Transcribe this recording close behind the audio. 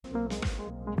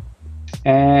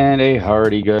And a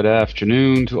hearty good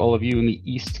afternoon to all of you in the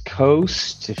East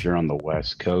Coast. If you're on the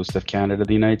West Coast of Canada,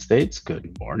 the United States,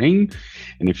 good morning.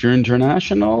 And if you're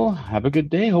international, have a good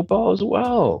day. Hope all is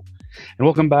well. And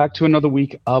welcome back to another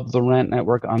week of the Rant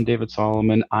Network. I'm David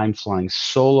Solomon. I'm flying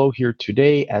solo here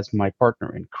today as my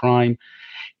partner in crime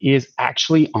is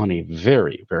actually on a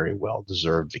very, very well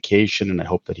deserved vacation. And I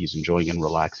hope that he's enjoying and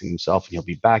relaxing himself. And he'll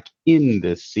be back in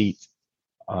this seat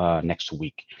next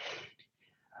week.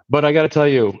 But I got to tell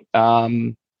you,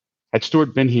 had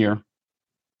Stuart been here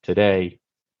today,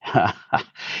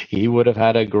 he would have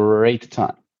had a great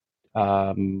time.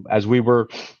 As we were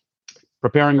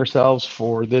preparing ourselves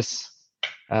for this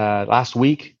last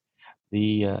week,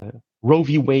 the Roe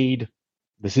v. Wade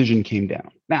decision came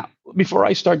down. Now, before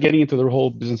I start getting into the whole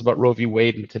business about Roe v.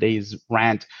 Wade and today's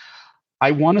rant,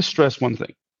 I want to stress one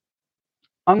thing.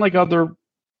 Unlike other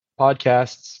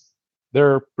podcasts,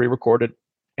 they're pre recorded,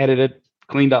 edited,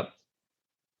 cleaned up,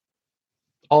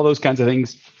 all those kinds of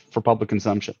things for public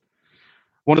consumption.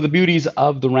 One of the beauties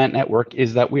of the Rant Network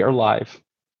is that we are live,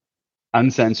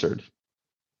 uncensored,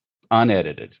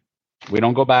 unedited. We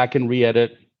don't go back and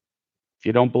re-edit. If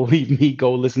you don't believe me,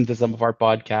 go listen to some of our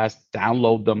podcasts,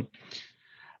 download them.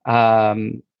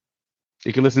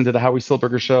 You can listen to the Howie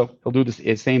Silberger show. He'll do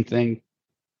the same thing.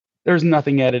 There's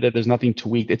nothing edited. There's nothing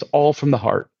tweaked. It's all from the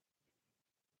heart.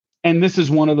 And this is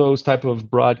one of those type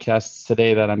of broadcasts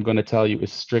today that I'm going to tell you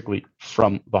is strictly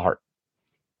from the heart.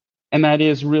 And that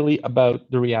is really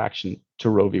about the reaction to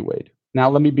Roe v. Wade.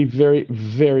 Now, let me be very,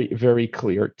 very, very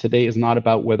clear. Today is not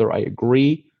about whether I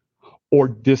agree or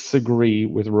disagree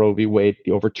with Roe v. Wade,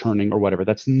 the overturning or whatever.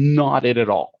 That's not it at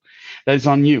all. That is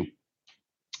on you.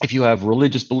 If you have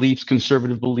religious beliefs,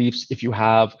 conservative beliefs, if you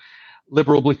have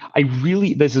liberal beliefs,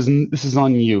 this is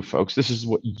on you, folks. This is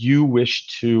what you wish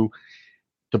to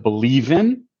believe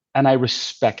in, and I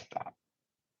respect that.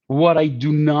 What I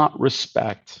do not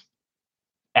respect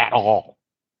at all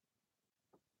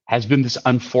has been this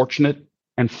unfortunate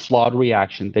and flawed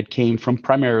reaction that came from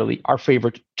primarily our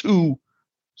favorite two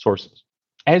sources.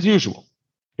 As usual,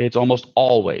 it's almost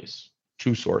always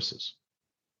two sources.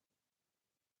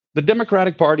 The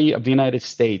Democratic Party of the United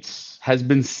States has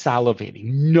been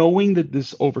salivating, knowing that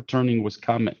this overturning was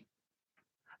coming.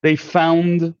 They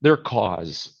found their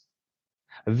cause.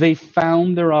 They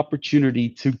found their opportunity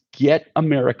to get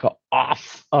America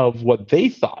off of what they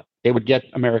thought they would get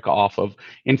America off of: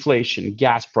 inflation,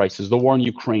 gas prices, the war in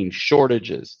Ukraine,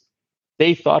 shortages.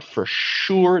 They thought for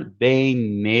sure they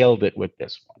nailed it with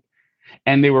this one.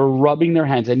 And they were rubbing their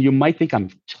hands. And you might think I'm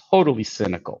totally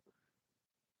cynical,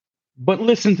 but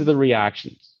listen to the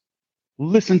reactions.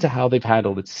 Listen to how they've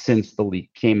handled it since the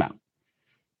leak came out.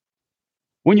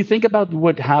 When you think about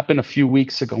what happened a few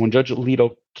weeks ago when Judge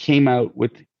Alito came out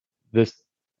with this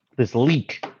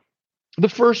leak, the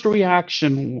first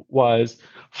reaction was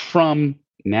from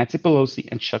Nancy Pelosi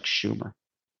and Chuck Schumer.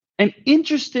 And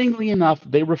interestingly enough,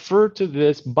 they referred to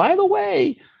this, by the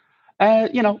way, they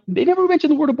never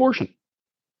mentioned the word abortion.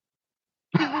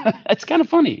 It's kind of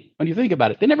funny when you think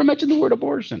about it. They never mentioned the word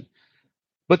abortion.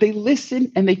 But they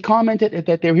listened and they commented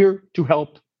that they're here to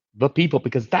help the people,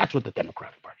 because that's what the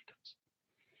Democratic Party does.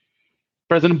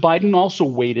 President Biden also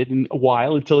waited a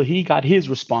while until he got his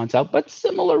response out, but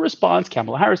similar response,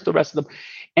 Kamala Harris, the rest of them.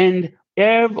 And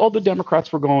all the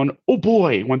Democrats were going, oh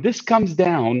boy, when this comes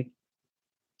down,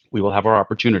 we will have our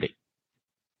opportunity.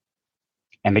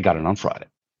 And they got it on Friday.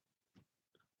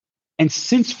 And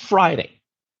since Friday,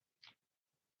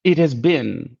 it has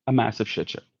been a massive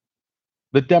shit show.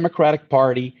 The Democratic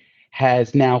Party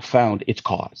has now found its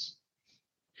cause.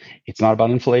 It's not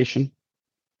about inflation.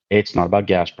 It's not about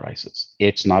gas prices.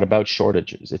 It's not about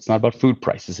shortages. It's not about food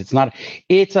prices.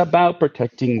 It's about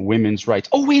protecting women's rights.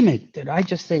 Oh, wait a minute. Did I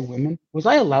just say women? Was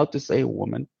I allowed to say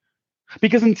woman?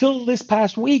 Because until this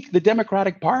past week, the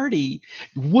Democratic Party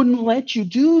wouldn't let you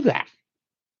do that.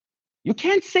 You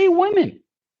can't say women.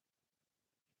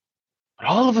 But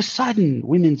all of a sudden,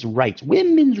 women's rights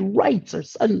are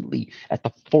suddenly at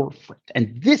the forefront.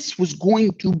 And this was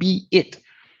going to be it.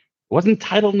 It wasn't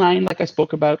Title IX like I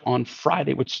spoke about on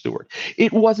Friday with Stuart.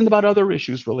 It wasn't about other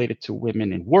issues related to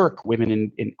women in work,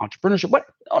 women in entrepreneurship. What?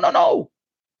 No.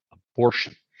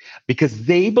 Abortion. Because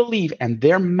they believe, and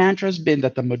their mantra has been,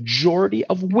 that the majority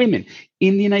of women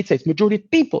in the United States, majority of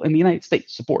people in the United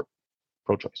States support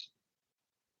pro-choice.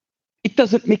 It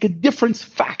doesn't make a difference.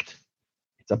 Fact.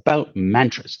 It's about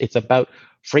mantras. It's about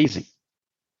phrasing.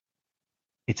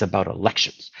 It's about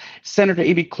elections. Senator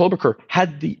Amy Klobuchar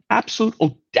had the absolute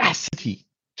audacity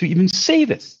to even say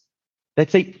this, that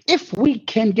say, if we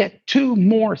can get 2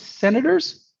 more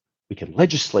senators, we can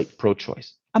legislate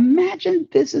pro-choice. Imagine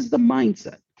this is the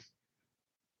mindset.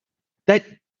 that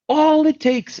all it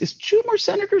takes is two more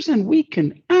senators and we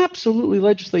can absolutely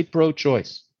legislate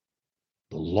pro-choice.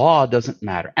 The law doesn't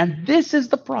matter. And this is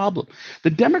the problem. The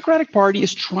Democratic Party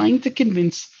is trying to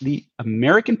convince the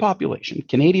American population,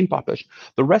 Canadian population,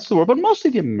 the rest of the world, but mostly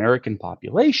the American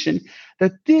population,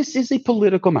 that this is a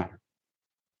political matter.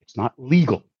 It's not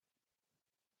legal.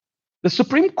 The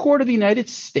Supreme Court of the United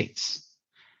States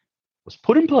was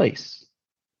put in place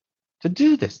to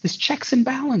do this checks and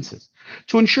balances,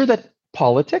 to ensure that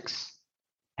politics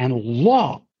and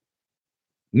law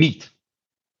meet.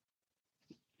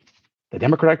 The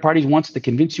Democratic Party wants to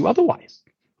convince you otherwise,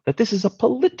 that this is a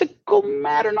political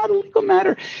matter, not a legal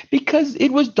matter, because it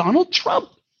was Donald Trump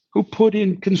who put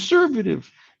in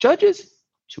conservative judges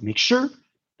to make sure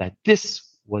that this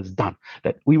was done,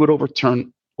 that we would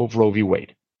overturn Roe v.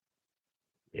 Wade.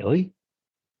 Really?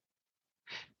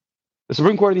 The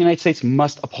Supreme Court of the United States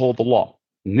must uphold the law.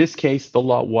 In this case, the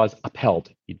law was upheld.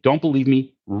 You don't believe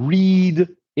me? Read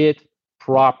it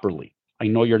properly. I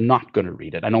know you're not going to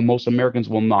read it. I know most Americans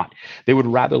will not. They would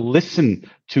rather listen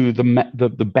to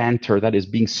the banter that is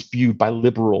being spewed by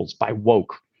liberals, by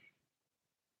woke.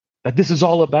 That this is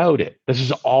all about it. This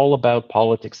is all about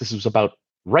politics. This is about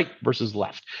right versus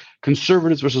left,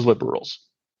 conservatives versus liberals.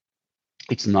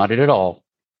 It's not it at all.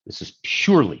 This is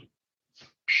purely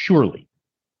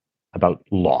about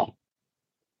law,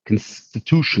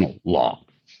 constitutional law.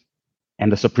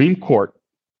 And the Supreme Court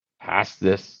passed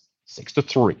this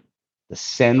 6-3 to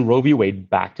send Roe v. Wade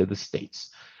back to the states.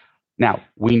 Now,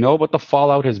 we know what the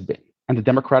fallout has been. And the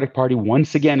Democratic Party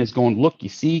once again is going, look, you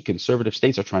see, conservative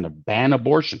states are trying to ban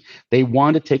abortion. They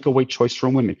want to take away choice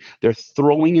from women. They're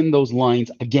throwing in those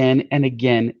lines again and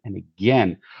again and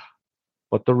again.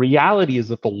 But the reality is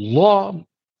that the law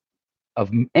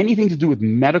of anything to do with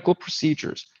medical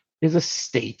procedures is a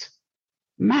state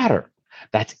matter.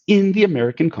 That's in the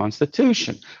American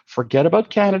Constitution. Forget about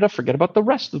Canada, forget about the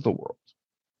rest of the world.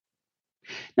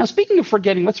 Now, speaking of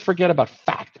forgetting, let's forget about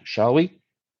fact, shall we?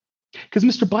 Because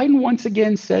Mr. Biden once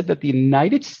again said that the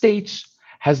United States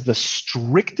has the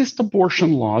strictest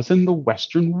abortion laws in the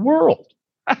Western world.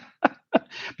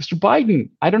 Mr.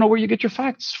 Biden, I don't know where you get your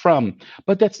facts from,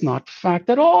 but that's not fact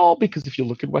at all, because if you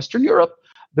look at Western Europe,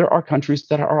 there are countries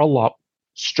that are a lot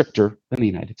stricter than the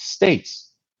United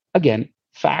States. Again,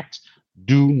 facts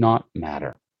do not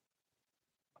matter.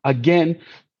 Again,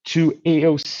 to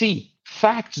AOC,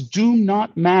 facts do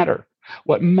not matter.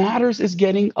 What matters is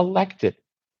getting elected.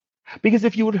 Because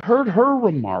if you had heard her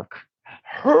remark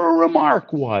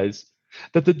was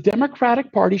that the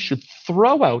Democratic Party should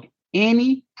throw out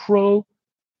any pro-life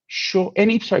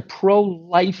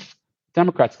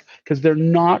Democrats, because they're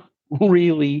not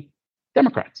really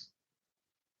Democrats.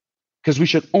 Because we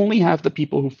should only have the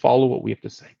people who follow what we have to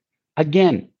say.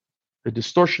 Again, the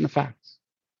distortion of facts.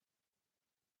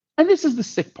 And this is the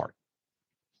sick part.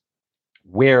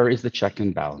 Where is the check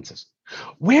and balances?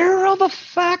 Where are the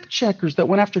fact checkers that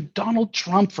went after Donald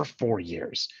Trump for 4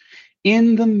 years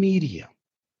in the media?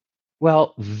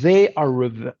 Well, they are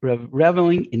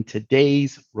reveling in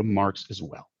today's remarks as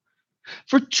well.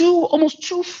 For almost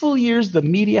 2 full years, the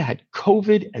media had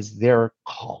COVID as their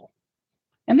call.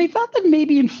 And they thought that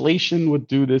maybe inflation would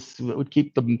do this, would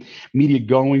keep the media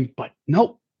going, but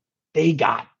nope, they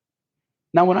got.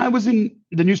 Now, when I was in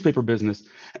the newspaper business,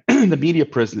 the media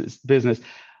business,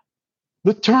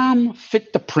 the term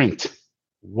fit to print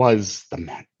was the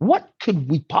man. What could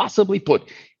we possibly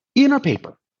put in our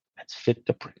paper that's fit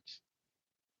to print?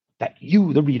 That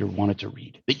you, the reader, wanted to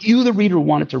read, that you, the reader,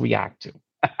 wanted to react to.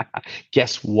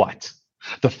 Guess what?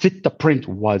 The fit to print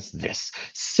was this.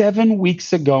 7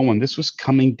 weeks ago, when this was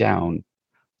coming down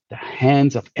the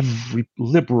hands of every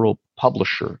liberal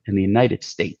publisher in the United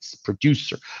States,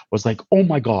 producer, was like, oh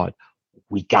my God,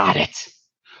 we got it.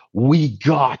 We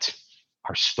got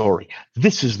our story.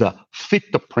 This is the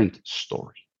fit to print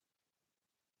story.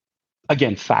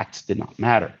 Again, facts did not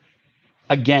matter.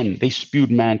 Again, they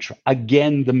spewed mantra.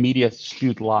 Again, the media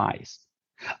spewed lies.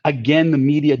 Again, the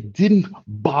media didn't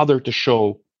bother to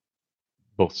show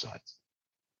both sides.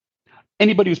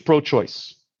 Anybody who's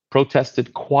pro-choice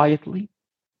protested quietly,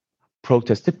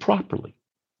 protested properly.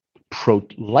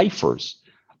 Pro-lifers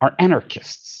are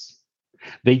anarchists.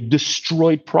 They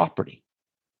destroyed property.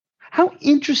 How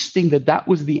interesting that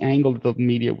was the angle that the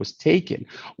media was taken,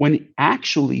 when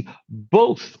actually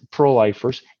both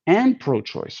pro-lifers and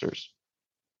pro-choicers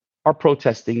are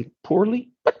protesting poorly,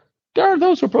 but there are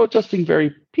those who are protesting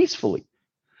very peacefully.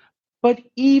 But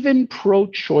even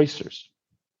pro-choicers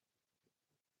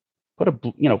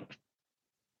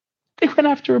they went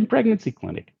after a pregnancy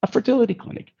clinic, a fertility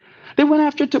clinic. They went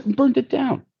after it, burned it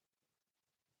down,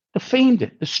 defamed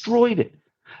it, destroyed it.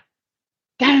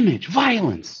 damage,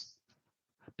 violence,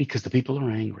 because the people are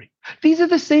angry. These are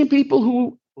the same people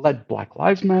who let Black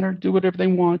Lives Matter do whatever they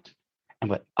want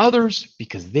and let others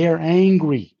because they're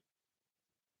angry.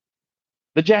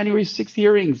 The January 6th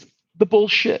hearings, the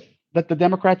bullshit that the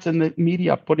Democrats and the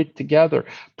media put it together,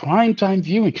 primetime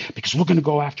viewing, because we're going to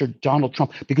go after Donald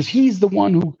Trump because he's the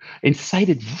one who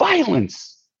incited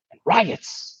violence and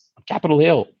riots on Capitol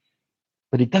Hill.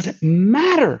 But it doesn't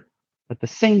matter that the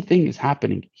same thing is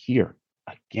happening here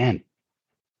again.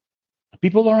 The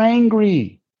people are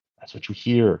angry. That's what you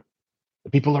hear.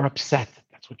 The people are upset.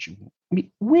 That's what I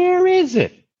mean, where is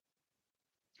it?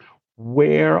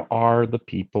 Where are the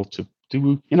people to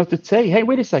say, hey,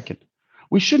 wait a second,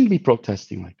 we shouldn't be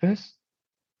protesting like this?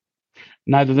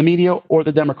 Neither the media or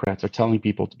the Democrats are telling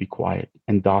people to be quiet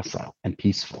and docile and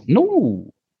peaceful.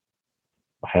 No,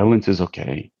 violence is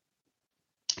okay.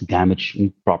 Damage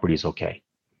and property is okay.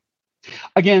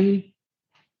 Again,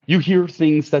 you hear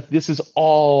things that this is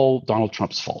all Donald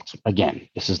Trump's fault. Again,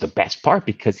 this is the best part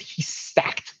because he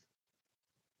stacked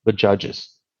the judges.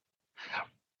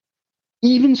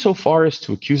 Even so far as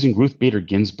to accusing Ruth Bader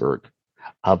Ginsburg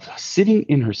of sitting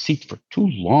in her seat for too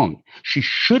long. She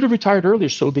should have retired earlier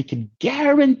so they could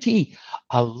guarantee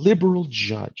a liberal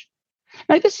judge.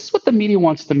 Now, this is what the media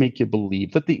wants to make you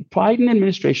believe, that the Biden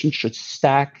administration should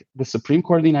stack the Supreme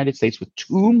Court of the United States with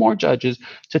two more judges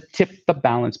to tip the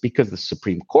balance because the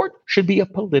Supreme Court should be a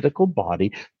political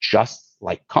body just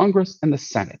like Congress and the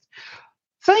Senate.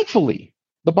 Thankfully,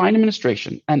 the Biden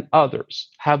administration and others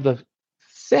have the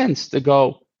sense to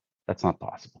go, that's not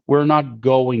possible. We're not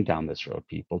going down this road,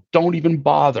 people. Don't even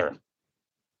bother.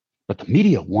 But the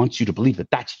media wants you to believe that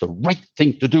that's the right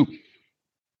thing to do.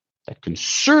 That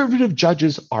conservative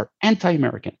judges are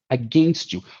anti-American,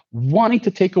 against you, wanting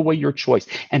to take away your choice.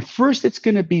 And first, it's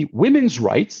going to be women's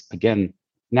rights. Again,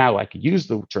 now I could use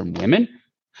the term women.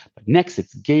 But next,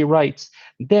 it's gay rights.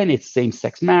 Then it's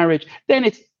same-sex marriage. Then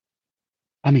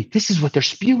this is what they're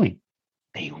spewing.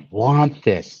 They want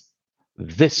this.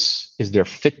 This is their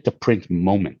fit-to-print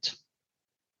moment.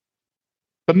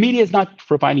 The media is not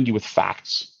providing you with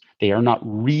facts. They are not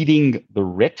reading the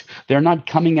writ. They're not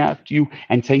coming at you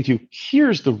and saying to you,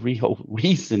 here's the real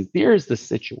reason. Here's the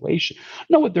situation.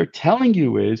 No, what they're telling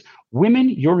you is, women,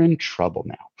 you're in trouble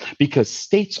now because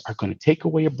states are going to take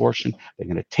away abortion. They're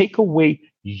going to take away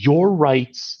your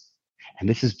rights. And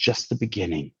this is just the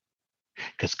beginning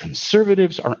because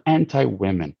conservatives are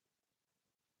anti-women.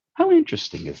 How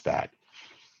interesting is that?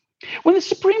 When the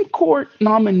Supreme Court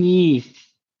nominee,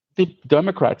 the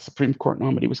Democrat Supreme Court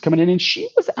nominee was coming in and she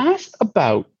was asked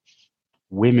about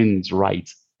women's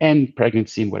rights and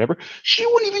pregnancy and whatever, she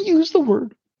wouldn't even use the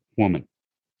word woman.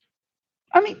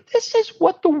 I mean, this is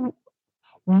what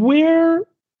where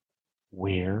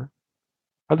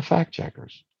are the fact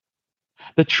checkers?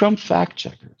 The Trump fact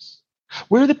checkers?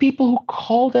 Where are the people who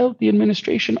called out the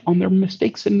administration on their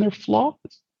mistakes and their flaws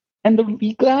and the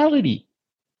legality?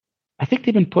 I think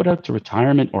they've been put out to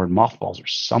retirement or in mothballs or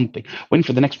something, waiting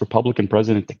for the next Republican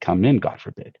president to come in, God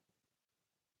forbid.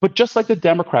 But just like the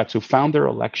Democrats who found their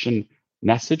election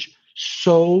message,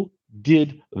 so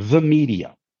did the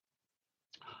media.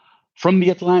 From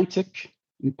the Atlantic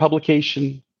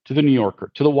publication to the New Yorker,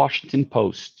 to the Washington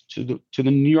Post, to the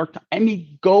New York Times. I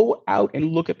mean, go out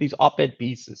and look at these op-ed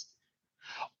pieces.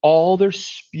 All they're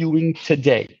spewing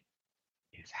today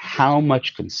is how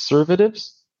much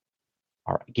conservatives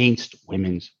are against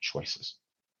women's choices.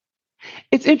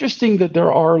 It's interesting that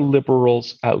there are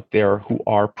liberals out there who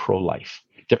are pro-life.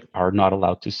 They are not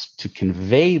allowed to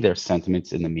convey their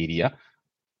sentiments in the media.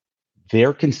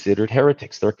 They're considered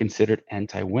heretics. They're considered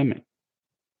anti-women.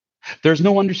 There's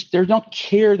no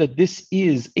care that this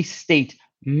is a state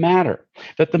matter,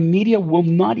 that the media will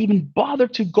not even bother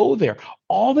to go there.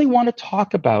 All they want to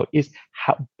talk about is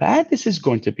how bad this is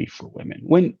going to be for women,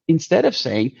 when instead of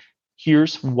saying,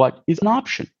 here's what is an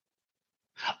option.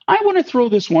 I want to throw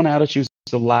this one out at you as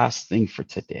the last thing for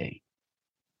today.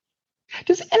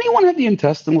 Does anyone have the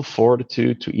intestinal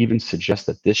fortitude to even suggest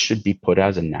that this should be put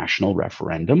as a national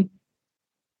referendum?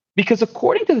 Because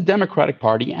according to the Democratic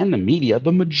Party and the media,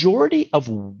 the majority of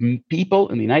people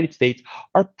in the United States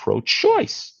are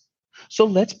pro-choice. So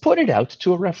let's put it out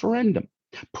to a referendum.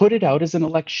 Put it out as an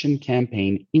election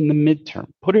campaign in the midterm.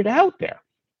 Put it out there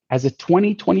as a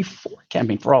 2024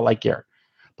 campaign, for all I care.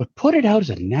 But put it out as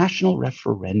a national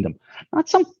referendum, not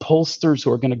some pollsters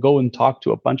who are going to go and talk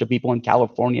to a bunch of people in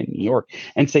California and New York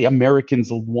and say Americans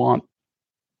want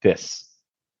this.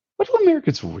 What do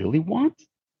Americans really want?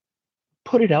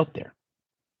 Put it out there.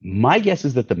 My guess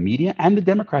is that the media and the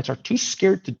Democrats are too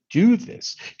scared to do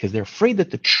this because they're afraid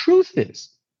that the truth is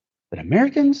that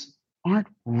Americans aren't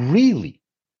really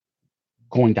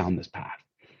going down this path.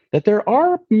 That there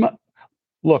are,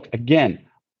 look, again,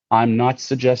 I'm not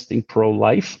suggesting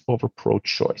pro-life over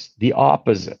pro-choice. The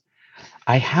opposite.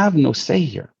 I have no say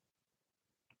here.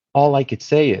 All I could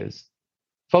say is,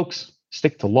 folks,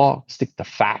 stick to law, stick to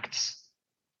facts.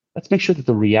 Let's make sure that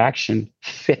the reaction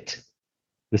fit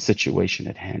the situation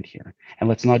at hand here. And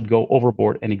let's not go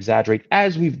overboard and exaggerate,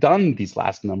 as we've done these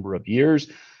last number of years,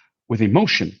 with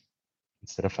emotion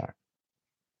instead of fact.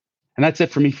 And that's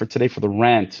it for me for today for the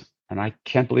rant. And I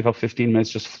can't believe how 15 minutes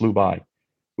just flew by.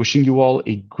 Wishing you all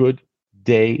a good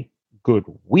day, good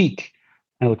week.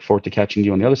 And I look forward to catching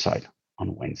you on the other side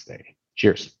on Wednesday.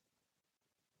 Cheers.